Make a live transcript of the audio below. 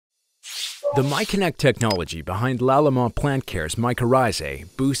The MYCONNECT technology behind LALLEMAND Plant Care's Mycorrhizae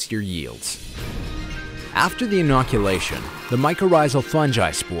boosts your yields. After the inoculation, the mycorrhizal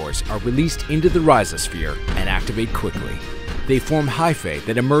fungi spores are released into the rhizosphere and activate quickly. They form hyphae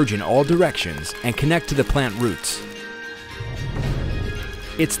that emerge in all directions and connect to the plant roots.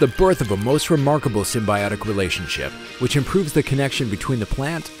 It's the birth of a most remarkable symbiotic relationship, which improves the connection between the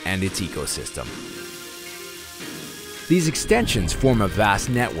plant and its ecosystem. These extensions form a vast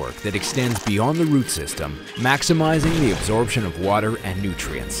network that extends beyond the root system, maximizing the absorption of water and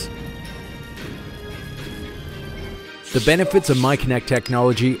nutrients. The benefits of MYCONNECT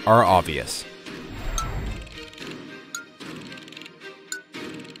technology are obvious.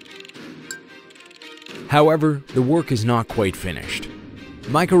 However, the work is not quite finished.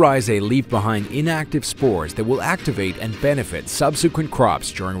 Mycorrhizae leave behind inactive spores that will activate and benefit subsequent crops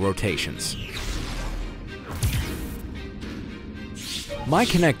during rotations.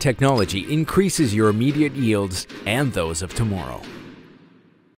 MYCONNECT technology increases your immediate yields and those of tomorrow.